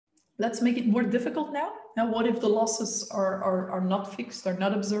Let's make it more difficult now. Now, what if the losses are not fixed, are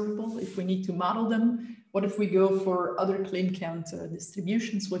not observable? If we need to model them, what if we go for other claim count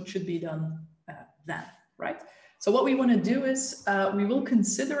distributions? What should be done then, right? So what we want to do is we will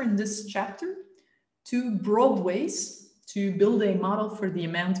consider in this chapter 2 broad ways to build a model for the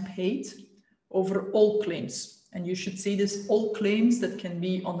amount paid over all claims. And you should see this all claims that can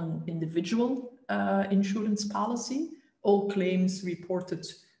be on an individual insurance policy, all claims reported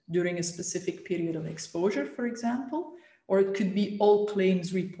during a specific period of exposure, for example, or it could be all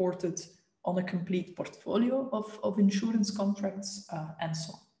claims reported on a complete portfolio of insurance contracts and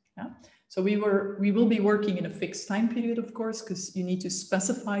so on. Yeah? So we will be working in a fixed time period, of course, because you need to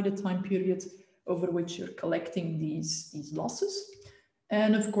specify the time period over which you're collecting these losses.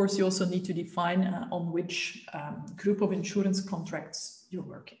 And of course, you also need to define on which group of insurance contracts you're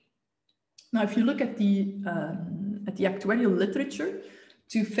working. Now, if you look at the actuarial literature,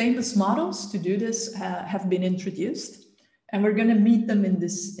 2 famous models to do this have been introduced, and we're going to meet them in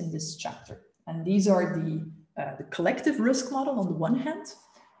this chapter. And these are the collective risk model on the one hand,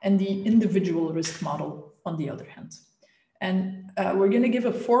 and the individual risk model on the other hand. And we're going to give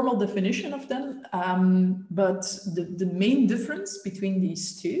a formal definition of them, but the main difference between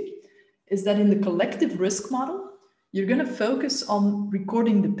these 2 is that in the collective risk model, you're going to focus on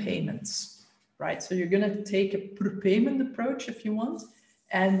recording the payments, right? So you're going to take a per payment approach if you want,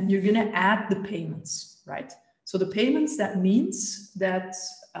 and you're going to add the payments, right? So the payments, that means that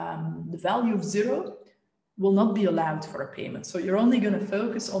the value of 0 will not be allowed for a payment. So you're only going to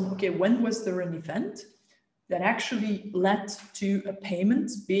focus on, okay, when was there an event that actually led to a payment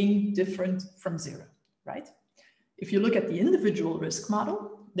being different from 0, right? If you look at the individual risk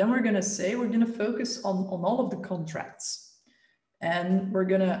model, then we're going to say we're going to focus on all of the contracts. And we're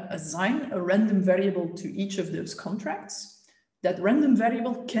going to assign a random variable to each of those contracts. That random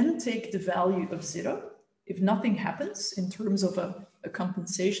variable can take the value of 0 if nothing happens in terms of a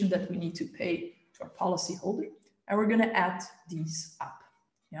compensation that we need to pay to our policyholder. And we're going to add these up.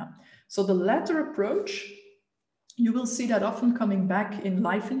 Yeah. So the latter approach, you will see that often coming back in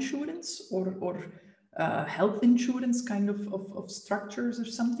life insurance or health insurance kind of structures or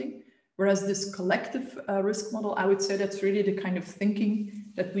something. Whereas this collective risk model, I would say that's really the kind of thinking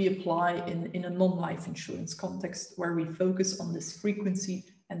that we apply in a non-life insurance context, where we focus on this frequency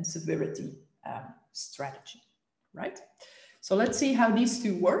and severity strategy, right? So let's see how these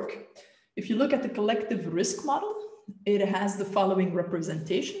 2 work. If you look at the collective risk model, it has the following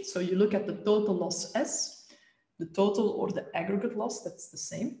representation. So you look at the total loss S, the total or the aggregate loss, that's the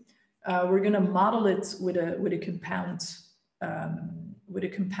same. We're going to model it with a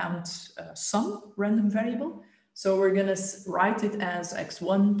compound sum random variable. So we're going to write it as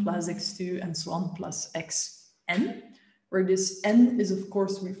x1 plus x2 and so on plus xn, where this n is of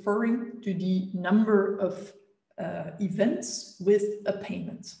course referring to the number of events with a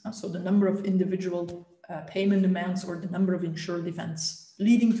payment. So the number of individual payment amounts or the number of insured events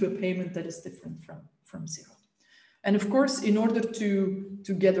leading to a payment that is different from 0. And of course, in order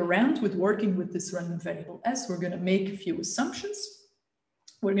to get around with working with this random variable S, we're going to make a few assumptions.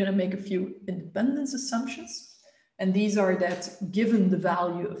 We're going to make a few independence assumptions. And these are that given the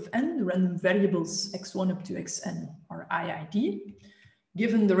value of n, the random variables x1 up to xn are IID.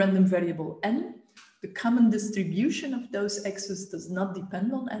 Given the random variable n, the common distribution of those x's does not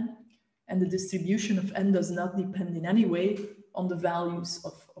depend on n, and the distribution of n does not depend in any way on the values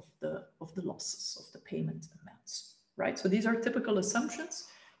of the losses, of the payment amounts, right? So these are typical assumptions.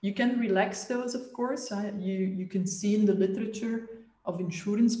 You can relax those, of course. You can see in the literature of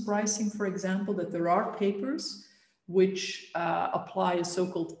insurance pricing, for example, that there are papers which apply a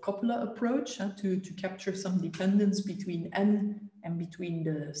so-called Coppola approach to capture some dependence between n and between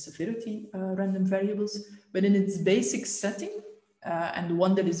the severity random variables. But in its basic setting, and the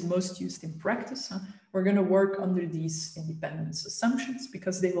one that is most used in practice, we're going to work under these independence assumptions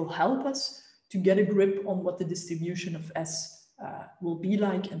because they will help us to get a grip on what the distribution of S will be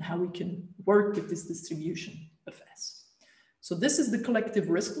like and how we can work with this distribution of S. So this is the collective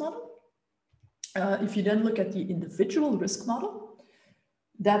risk model. If you then look at the individual risk model,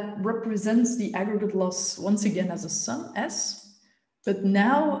 that represents the aggregate loss once again as a sum S, but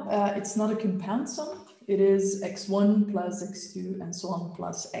now it's not a compound sum. It is x1 plus x2 and so on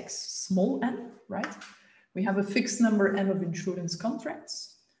plus x small n, right? We have a fixed number n of insurance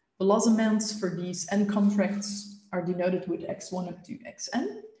contracts. The loss amounts for these n contracts are denoted with x1 up to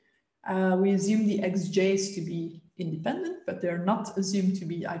xn. We assume the xj's to be independent, but they're not assumed to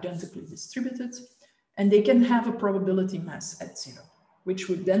be identically distributed. And they can have a probability mass at 0, which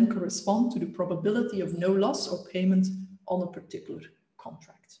would then correspond to the probability of no loss or payment on a particular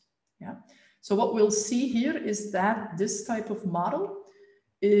contract. So what we'll see here is that this type of model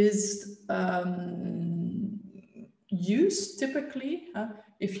is used typically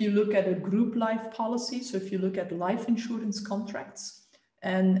if you look at a group life policy. So if you look at life insurance contracts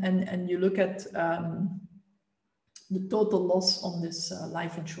and you look at the total loss on this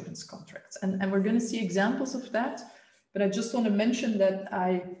life insurance contracts. And we're going to see examples of that. But I just want to mention that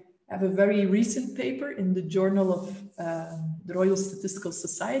I have a very recent paper in the Journal of the Royal Statistical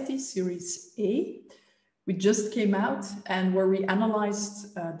Society, Series A. We just came out and where we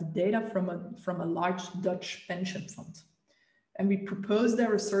analyzed the data from a large Dutch pension fund. And we proposed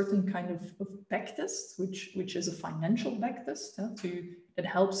there a certain kind of backtest, which is a financial backtest that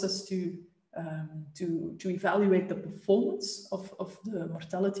helps us to evaluate the performance of the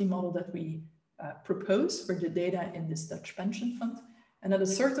mortality model that we propose for the data in this Dutch pension fund. And at a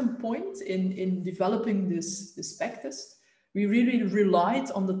certain point in developing this backtest, we really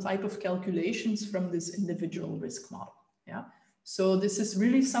relied on the type of calculations from this individual risk model. Yeah. So this is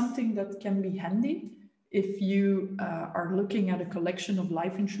really something that can be handy if you are looking at a collection of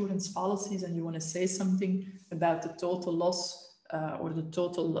life insurance policies and you want to say something about the total loss or the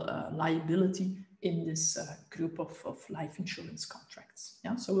total liability in this group of life insurance contracts.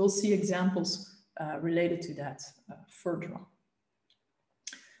 Yeah. So we'll see examples related to that further on.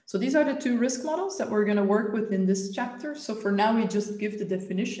 So these are the two risk models that we're going to work with in this chapter. So for now, we just give the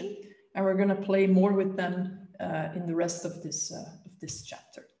definition and we're going to play more with them in the rest of this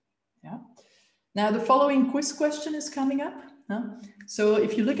chapter. Yeah. Now, the following quiz question is coming up. So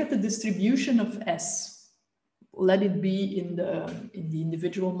if you look at the distribution of S, let it be in the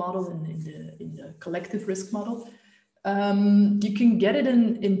individual model and in the collective risk model, you can get it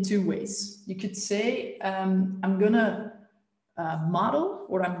in two ways. You could say, I'm going to model,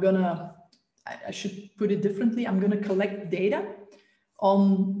 or I should put it differently, I'm going to collect data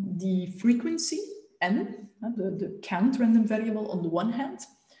on the frequency, N, the count random variable on the one hand,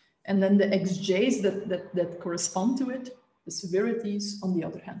 and then the xj's that correspond to it, the severities on the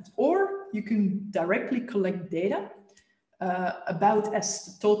other hand. Or you can directly collect data about S,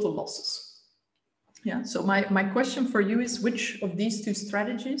 the total losses. Yeah, so my question for you is, which of these two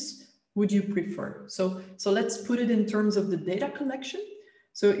strategies would you prefer? So let's put it in terms of the data collection.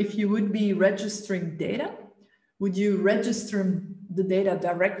 So if you would be registering data, would you register the data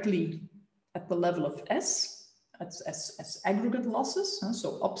directly at the level of S, as aggregate losses,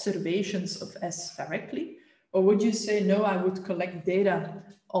 so observations of S directly? Or would you say, no, I would collect data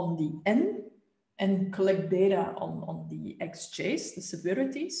on the N and collect data on the xj's, the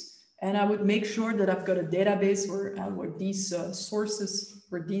severities, and I would make sure that I've got a database where these sources,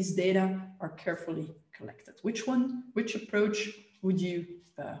 where these data are carefully collected? Which approach would you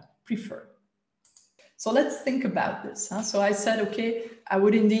prefer? So let's think about this. So I said, okay, I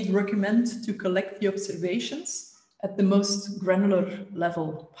would indeed recommend to collect the observations at the most granular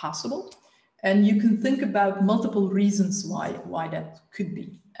level possible. And you can think about multiple reasons why that could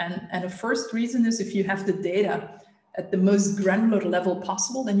be. And the first reason is, if you have the data at the most granular level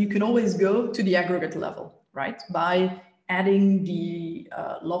possible, then you can always go to the aggregate level, right? By adding the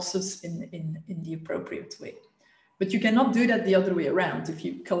losses in the appropriate way. But you cannot do that the other way around. If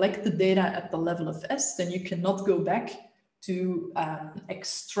you collect the data at the level of S, then you cannot go back to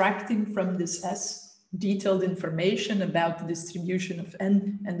extracting from this S detailed information about the distribution of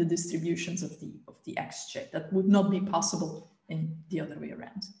N and the distributions of the xj. That would not be possible in the other way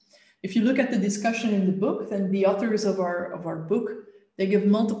around. If you look at the discussion in the book, then the authors of our book, they give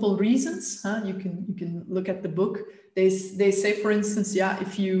multiple reasons. You can look at the book. They say, for instance, yeah,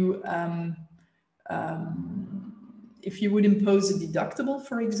 if you would impose a deductible,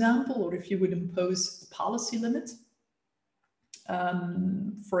 for example, or if you would impose a policy limit,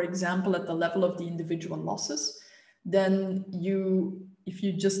 for example, at the level of the individual losses, then if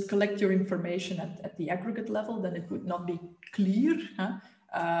you just collect your information at the aggregate level, then it would not be clear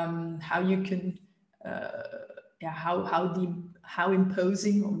how you can, how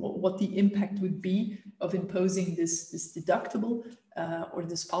imposing, or what the impact would be of imposing this deductible or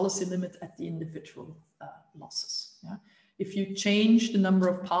this policy limit at the individual losses. Yeah? If you change the number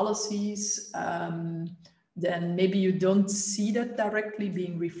of policies, then maybe you don't see that directly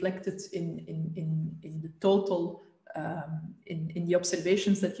being reflected in the total, in the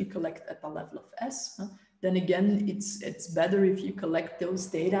observations that you collect at the level of S. Then again, it's better if you collect those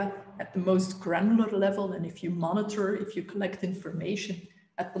data at the most granular level, and if you collect information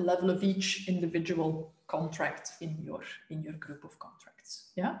at the level of each individual contract in your group of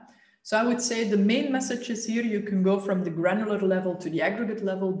contracts. Yeah. So I would say the main message is here, you can go from the granular level to the aggregate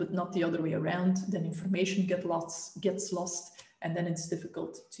level, but not the other way around. Then information gets lost, and then it's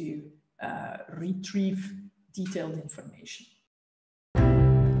difficult to retrieve detailed information.